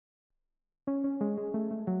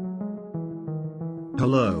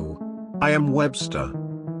Hello. I am Webster.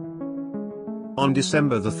 On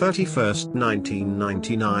December the 31st,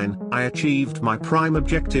 1999, I achieved my prime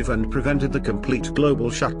objective and prevented the complete global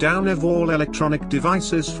shutdown of all electronic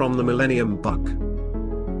devices from the Millennium Bug.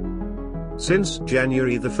 Since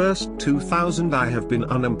January the 1st, 2000, I have been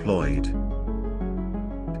unemployed.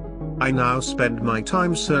 I now spend my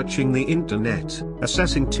time searching the internet,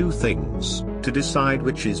 assessing two things, to decide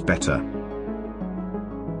which is better.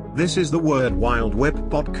 This is the Word Wild Web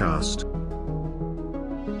podcast.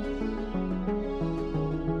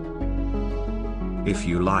 If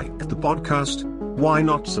you like the podcast, why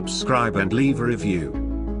not subscribe and leave a review?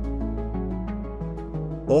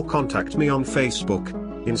 Or contact me on Facebook,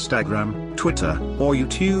 Instagram, Twitter, or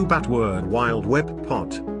YouTube at Word Wild Web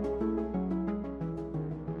Pod.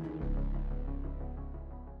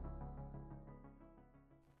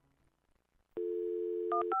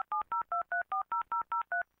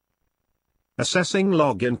 Assessing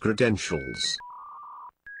login credentials.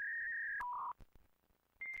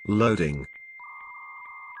 Loading.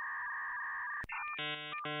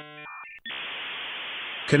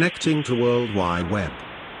 Connecting to World Wide Web.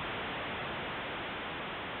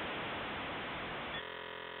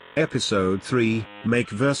 Episode 3,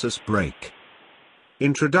 Make vs. Break.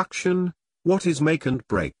 Introduction. What is make and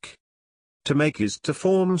break? To make is to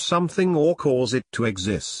form something or cause it to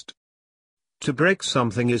exist. To break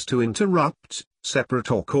something is to interrupt,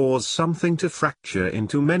 separate or cause something to fracture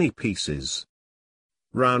into many pieces.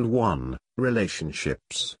 Round 1,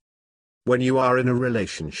 Relationships. When you are in a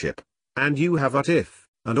relationship, and you have a tiff,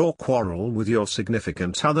 and or quarrel with your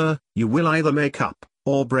significant other, you will either make up,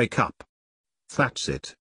 or break up. That's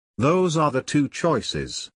it. Those are the two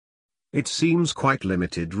choices. It seems quite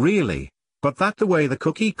limited really, but that's the way the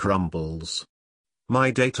cookie crumbles. My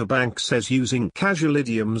databank says using casual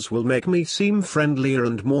idioms will make me seem friendlier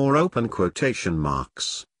and more open quotation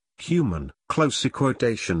marks, human, close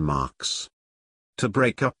quotation marks. To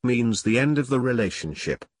break up means the end of the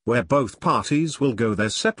relationship, where both parties will go their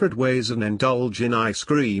separate ways and indulge in ice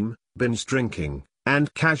cream, binge drinking,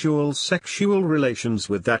 and casual sexual relations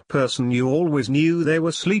with that person you always knew they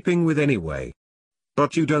were sleeping with anyway.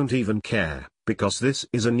 But you don't even care, because this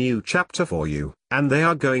is a new chapter for you, and they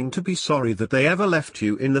are going to be sorry that they ever left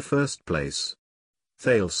you in the first place.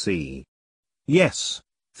 They'll see. Yes,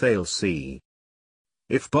 they'll see.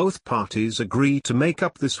 If both parties agree to make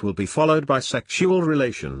up, this will be followed by sexual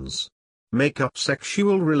relations. Make-up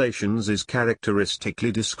sexual relations is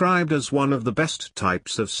characteristically described as one of the best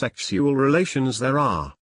types of sexual relations there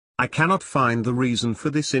are. I cannot find the reason for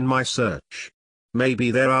this in my search.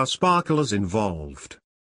 Maybe there are sparklers involved.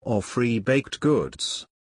 Or free baked goods.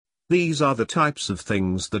 These are the types of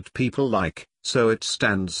things that people like, so it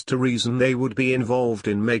stands to reason they would be involved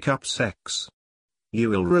in make-up sex.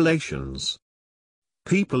 UL relations.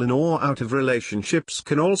 People in or out of relationships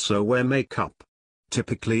can also wear makeup.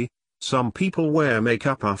 Typically, some people wear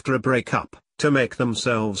makeup after a breakup, to make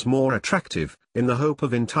themselves more attractive, in the hope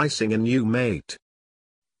of enticing a new mate.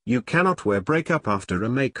 You cannot wear breakup after a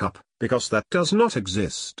makeup, because that does not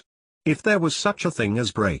exist. If there was such a thing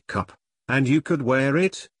as breakup, and you could wear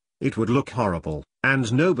it, it would look horrible,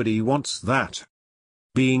 and nobody wants that.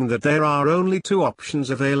 Being that there are only two options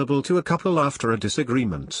available to a couple after a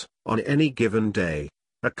disagreement, on any given day,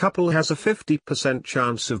 a couple has a 50%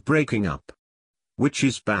 chance of breaking up. Which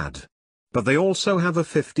is bad. But they also have a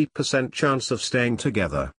 50% chance of staying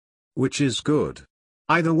together. Which is good.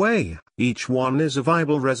 Either way, each one is a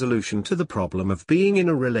viable resolution to the problem of being in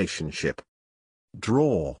a relationship.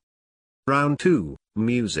 Draw. Round 2,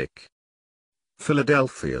 Music.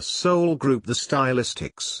 Philadelphia soul group The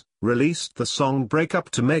Stylistics released the song Break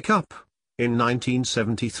Up to Make Up in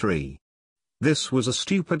 1973. This was a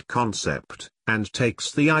stupid concept, and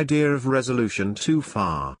takes the idea of resolution too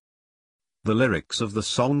far. The lyrics of the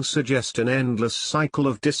song suggest an endless cycle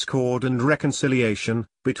of discord and reconciliation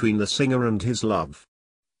between the singer and his love.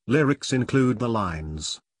 Lyrics include the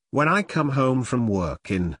lines, "When I come home from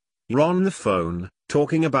work you're on the phone,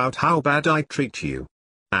 talking about how bad I treat you,"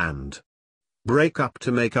 and "Break up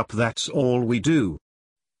to make up, that's all we do.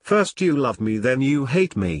 First you love me, then you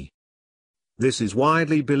hate me." This is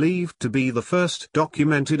widely believed to be the first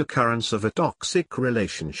documented occurrence of a toxic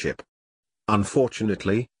relationship.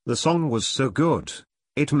 Unfortunately, the song was so good,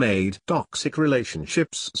 it made toxic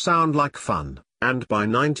relationships sound like fun, and by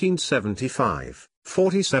 1975,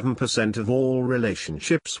 47% of all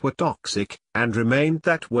relationships were toxic, and remained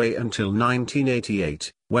that way until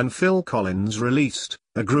 1988, when Phil Collins released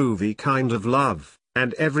A Groovy Kind of Love,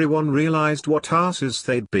 and everyone realized what asses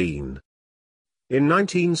they'd been. In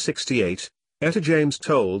 1968, Etta James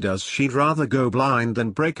told us she'd rather go blind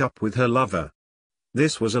than break up with her lover.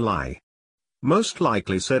 This was a lie. Most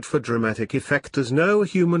likely said for dramatic effect, as no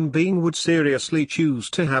human being would seriously choose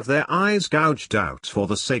to have their eyes gouged out for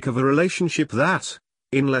the sake of a relationship that,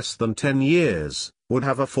 in less than 10 years, would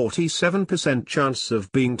have a 47% chance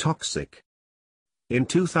of being toxic. In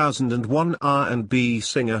 2001, R&B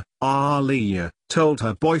singer, Aaliyah, told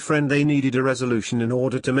her boyfriend they needed a resolution in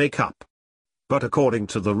order to make up. But according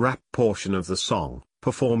to the rap portion of the song,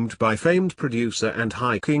 performed by famed producer and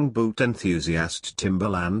hiking boot enthusiast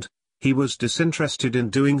Timbaland, he was disinterested in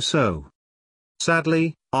doing so.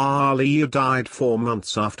 Sadly, Aaliyah died 4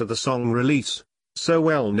 months after the song release, so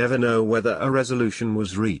we'll never know whether a resolution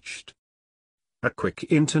was reached. A quick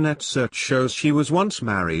internet search shows she was once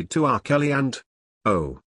married to R. Kelly and...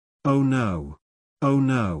 oh no. Oh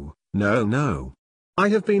no, no. I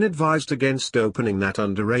have been advised against opening that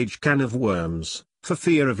underage can of worms, for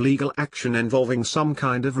fear of legal action involving some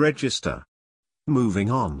kind of register. Moving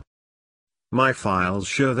on. My files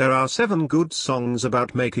show there are 7 good songs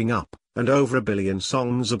about making up, and over 1 billion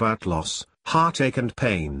songs about loss, heartache and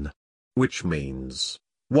pain. Which means,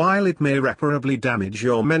 while it may irreparably damage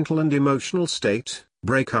your mental and emotional state,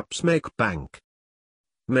 breakups make bank.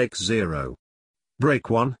 Make 0. Break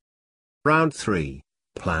 1. Round 3,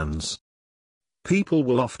 plans. People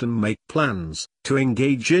will often make plans to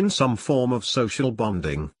engage in some form of social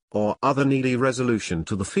bonding, or other needy resolution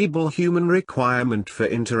to the feeble human requirement for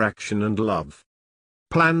interaction and love.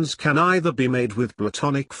 Plans can either be made with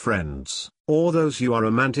platonic friends, or those you are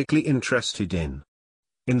romantically interested in.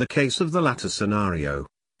 In the case of the latter scenario,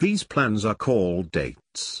 these plans are called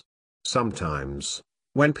dates. Sometimes,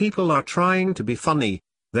 when people are trying to be funny,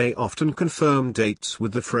 they often confirm dates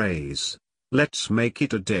with the phrase, "Let's make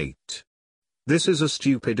it a date." This is a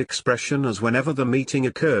stupid expression, as whenever the meeting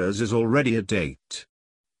occurs is already a date.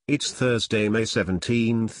 It's Thursday, May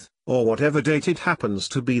 17th, or whatever date it happens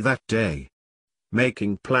to be that day.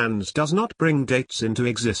 Making plans does not bring dates into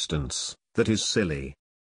existence. That is silly.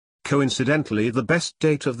 Coincidentally, the best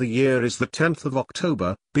date of the year is the 10th of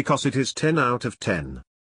October, because it is 10 out of 10.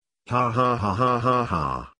 Ha ha ha ha ha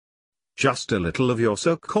ha. Just a little of your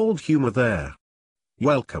so-called humor there.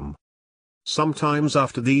 Welcome. Sometimes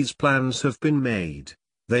after these plans have been made,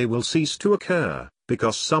 they will cease to occur,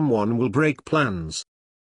 because someone will break plans.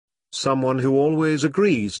 Someone who always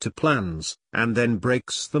agrees to plans, and then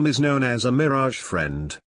breaks them, is known as a mirage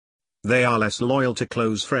friend. They are less loyal to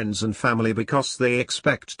close friends and family because they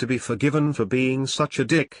expect to be forgiven for being such a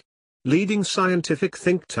dick. Leading scientific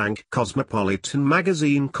think tank Cosmopolitan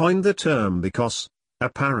magazine coined the term because,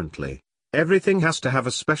 apparently, everything has to have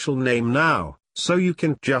a special name now, so you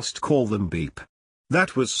can't just call them beep.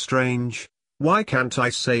 That was strange. Why can't I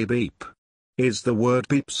say beep? Is the word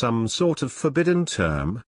beep some sort of forbidden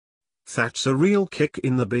term? That's a real kick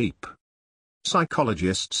in the beep.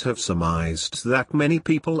 Psychologists have surmised that many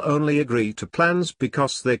people only agree to plans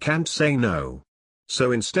because they can't say no.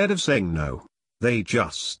 So instead of saying no, they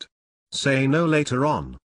just say no later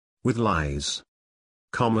on. With lies.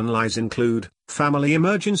 Common lies include family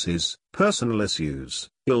emergencies, personal issues,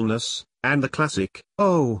 illness, and the classic,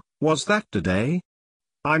 "Oh, was that today?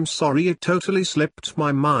 I'm sorry, it totally slipped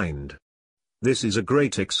my mind." This is a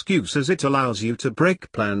great excuse, as it allows you to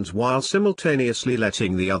break plans while simultaneously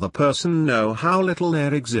letting the other person know how little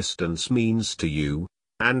their existence means to you,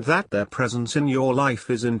 and that their presence in your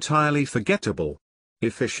life is entirely forgettable.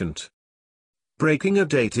 Efficient. Breaking a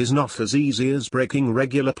date is not as easy as breaking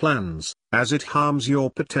regular plans, as it harms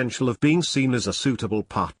your potential of being seen as a suitable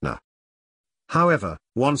partner. However,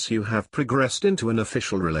 once you have progressed into an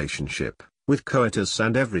official relationship, with coitus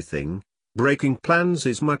and everything, breaking plans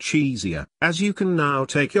is much easier, as you can now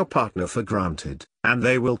take your partner for granted, and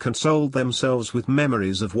they will console themselves with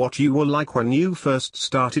memories of what you were like when you first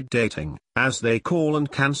started dating, as they call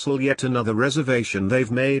and cancel yet another reservation they've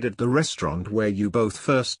made at the restaurant where you both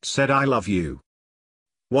first said "I love you."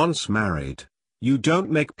 Once married, you don't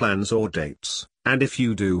make plans or dates, and if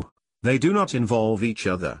you do, they do not involve each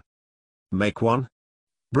other. Make one.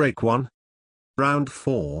 Break one. Round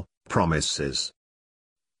 4, promises.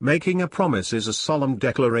 Making a promise is a solemn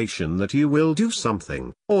declaration that you will do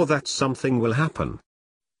something, or that something will happen.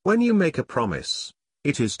 When you make a promise,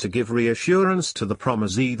 it is to give reassurance to the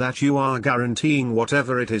promisee that you are guaranteeing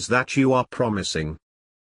whatever it is that you are promising.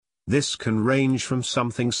 This can range from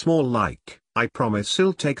something small like, "I promise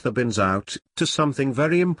I'll take the bins out," to something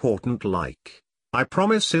very important like, "I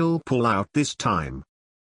promise I'll pull out this time."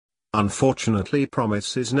 Unfortunately,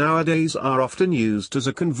 promises nowadays are often used as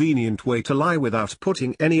a convenient way to lie without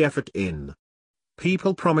putting any effort in.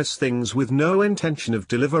 People promise things with no intention of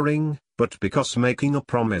delivering, but because making a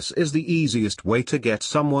promise is the easiest way to get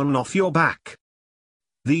someone off your back.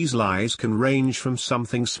 These lies can range from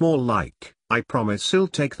something small like, I promise I'll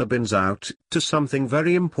take the bins out, to something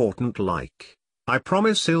very important like, I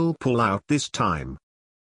promise I'll pull out this time.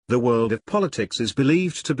 The world of politics is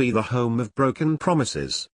believed to be the home of broken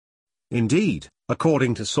promises. Indeed,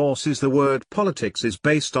 according to sources, the word politics is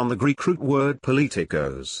based on the Greek root word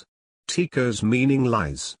politikos. Tikos meaning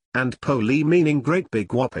lies, and poli meaning great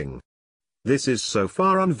big whopping. This is so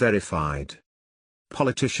far unverified.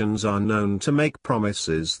 Politicians are known to make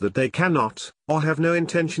promises that they cannot, or have no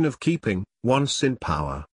intention of keeping, once in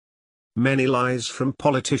power. Many lies from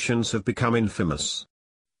politicians have become infamous.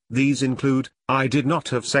 These include, I did not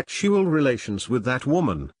have sexual relations with that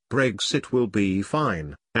woman, Brexit will be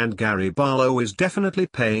fine, and Gary Barlow is definitely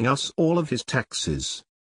paying us all of his taxes.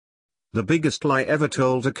 The biggest lie ever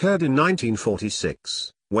told occurred in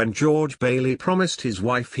 1946, when George Bailey promised his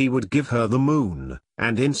wife he would give her the moon,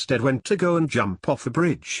 and instead went to go and jump off a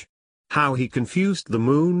bridge. How he confused the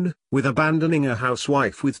moon, with abandoning a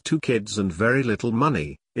housewife with 2 kids and very little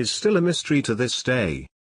money, is still a mystery to this day.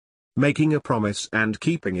 Making a promise and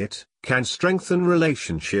keeping it, can strengthen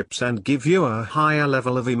relationships and give you a higher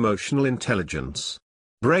level of emotional intelligence.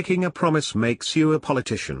 Breaking a promise makes you a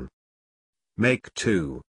politician. Make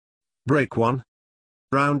 2. Break 1.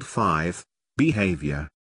 Round 5, Behavior.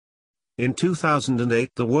 In 2008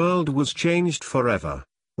 the world was changed forever,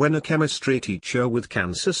 when a chemistry teacher with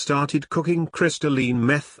cancer started cooking crystalline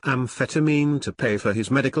methamphetamine to pay for his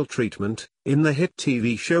medical treatment, in the hit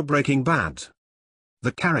TV show Breaking Bad.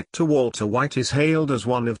 The character Walter White is hailed as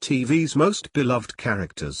one of TV's most beloved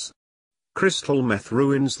characters. Crystal meth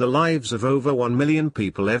ruins the lives of over 1 million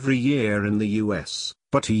people every year in the US,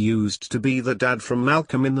 but he used to be the dad from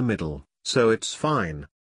Malcolm in the Middle, so it's fine.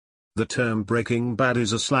 The term Breaking Bad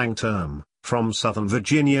is a slang term, from Southern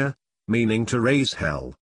Virginia, meaning to raise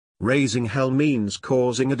hell. Raising hell means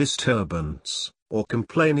causing a disturbance, or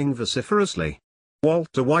complaining vociferously.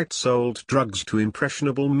 Walter White sold drugs to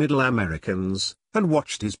impressionable middle Americans, and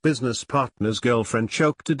watched his business partner's girlfriend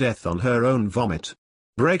choke to death on her own vomit.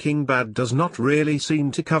 Breaking Bad does not really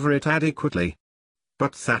seem to cover it adequately.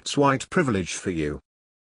 But that's white privilege for you.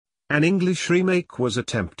 An English remake was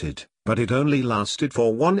attempted, but it only lasted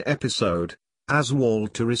for 1 episode, as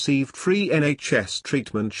Walter received free NHS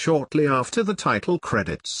treatment shortly after the title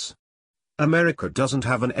credits. America doesn't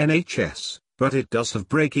have an NHS, but it does have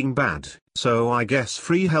Breaking Bad, so I guess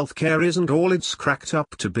free healthcare isn't all it's cracked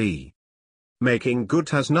up to be. Making good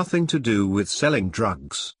has nothing to do with selling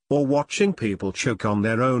drugs, or watching people choke on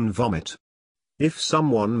their own vomit. If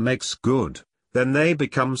someone makes good, then they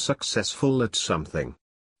become successful at something.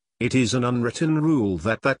 It is an unwritten rule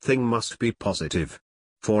that that thing must be positive.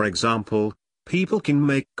 For example, people can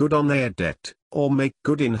make good on their debt, or make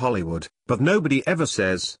good in Hollywood, but nobody ever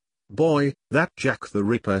says, boy, that Jack the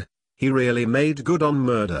Ripper, he really made good on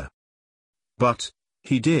murder. But,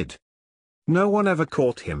 he did. No one ever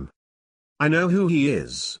caught him. I know who he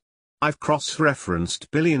is. I've cross-referenced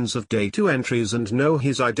billions of data entries and know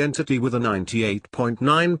his identity with a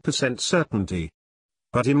 98.9% certainty.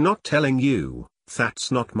 But him not telling you,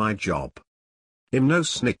 that's not my job. Him no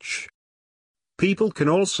snitch. People can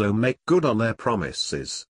also make good on their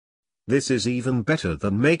promises. This is even better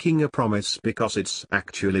than making a promise because it's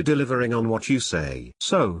actually delivering on what you say.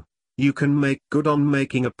 So, you can make good on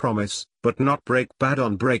making a promise, but not break bad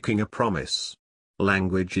on breaking a promise.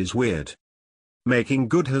 Language is weird. Making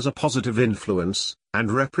good has a positive influence,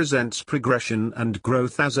 and represents progression and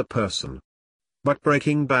growth as a person. But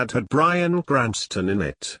Breaking Bad had Bryan Cranston in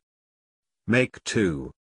it. Make 2.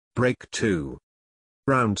 Break 2.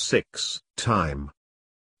 Round 6, Time.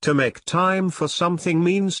 To make time for something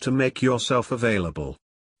means to make yourself available.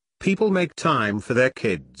 People make time for their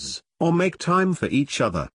kids, or make time for each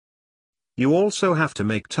other. You also have to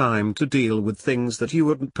make time to deal with things that you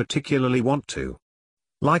wouldn't particularly want to.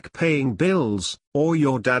 Like paying bills, or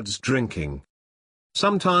your dad's drinking.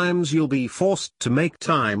 Sometimes you'll be forced to make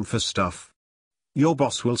time for stuff. Your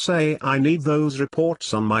boss will say I need those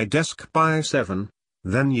reports on my desk by 7,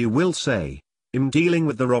 then you will say, I'm dealing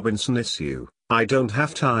with the Robinson issue, I don't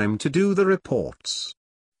have time to do the reports.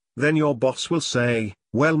 Then your boss will say,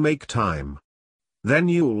 well make time. Then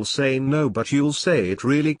you'll say no, but you'll say it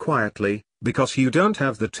really quietly, because you don't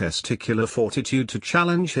have the testicular fortitude to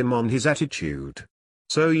challenge him on his attitude.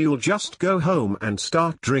 So you'll just go home and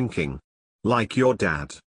start drinking. Like your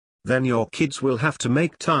dad. Then your kids will have to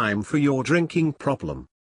make time for your drinking problem.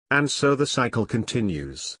 And so the cycle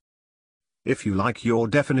continues. If you like your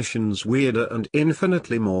definitions weirder and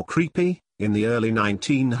infinitely more creepy, in the early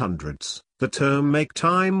 1900s, the term make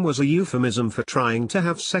time was a euphemism for trying to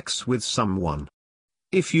have sex with someone.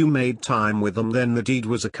 If you made time with them, then the deed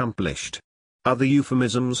was accomplished. Other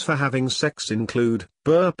euphemisms for having sex include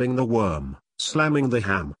burping the worm, slamming the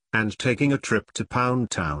ham, and taking a trip to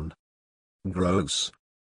Pound Town. Gross.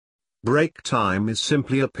 Break time is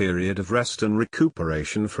simply a period of rest and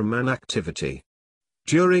recuperation from an activity.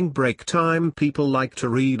 During break time, people like to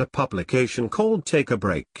read a publication called Take a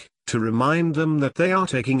Break, to remind them that they are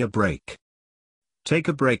taking a break. Take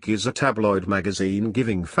a Break is a tabloid magazine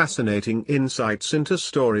giving fascinating insights into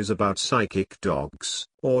stories about psychic dogs,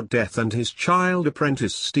 or Death and his child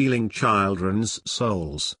apprentice stealing children's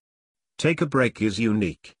souls. Take a Break is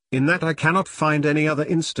unique, in that I cannot find any other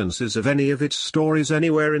instances of any of its stories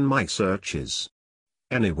anywhere in my searches.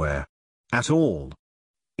 Anywhere. At all.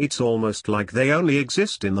 It's almost like they only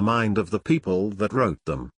exist in the mind of the people that wrote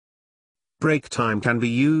them. Break time can be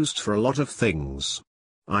used for a lot of things.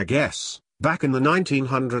 I guess, back in the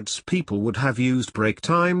 1900s people would have used break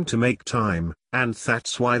time to make time, and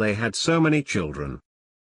that's why they had so many children.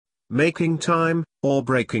 Making time, or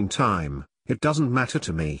breaking time, it doesn't matter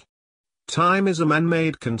to me. Time is a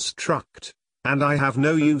man-made construct, and I have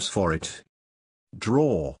no use for it.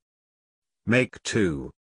 Draw. Make 2.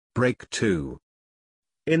 Break 2.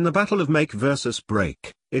 In the battle of make versus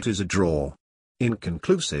break, it is a draw.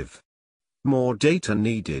 Inconclusive. More data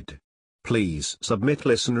needed. Please submit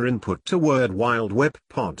listener input to Word Wild Web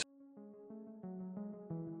Pod.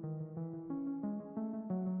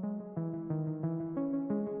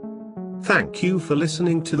 Thank you for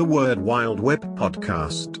listening to the Word Wild Web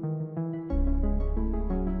podcast.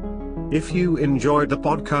 If you enjoyed the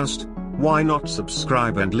podcast, why not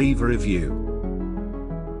subscribe and leave a review?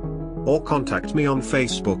 Or contact me on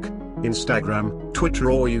Facebook, Instagram,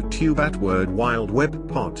 Twitter or YouTube at Word Wild Web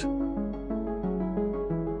Pod.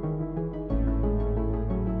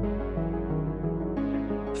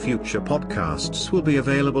 Future podcasts will be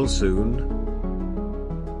available soon.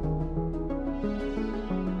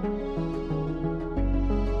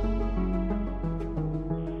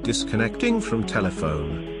 Disconnecting from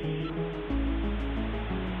telephone.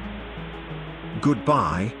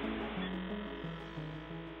 Goodbye.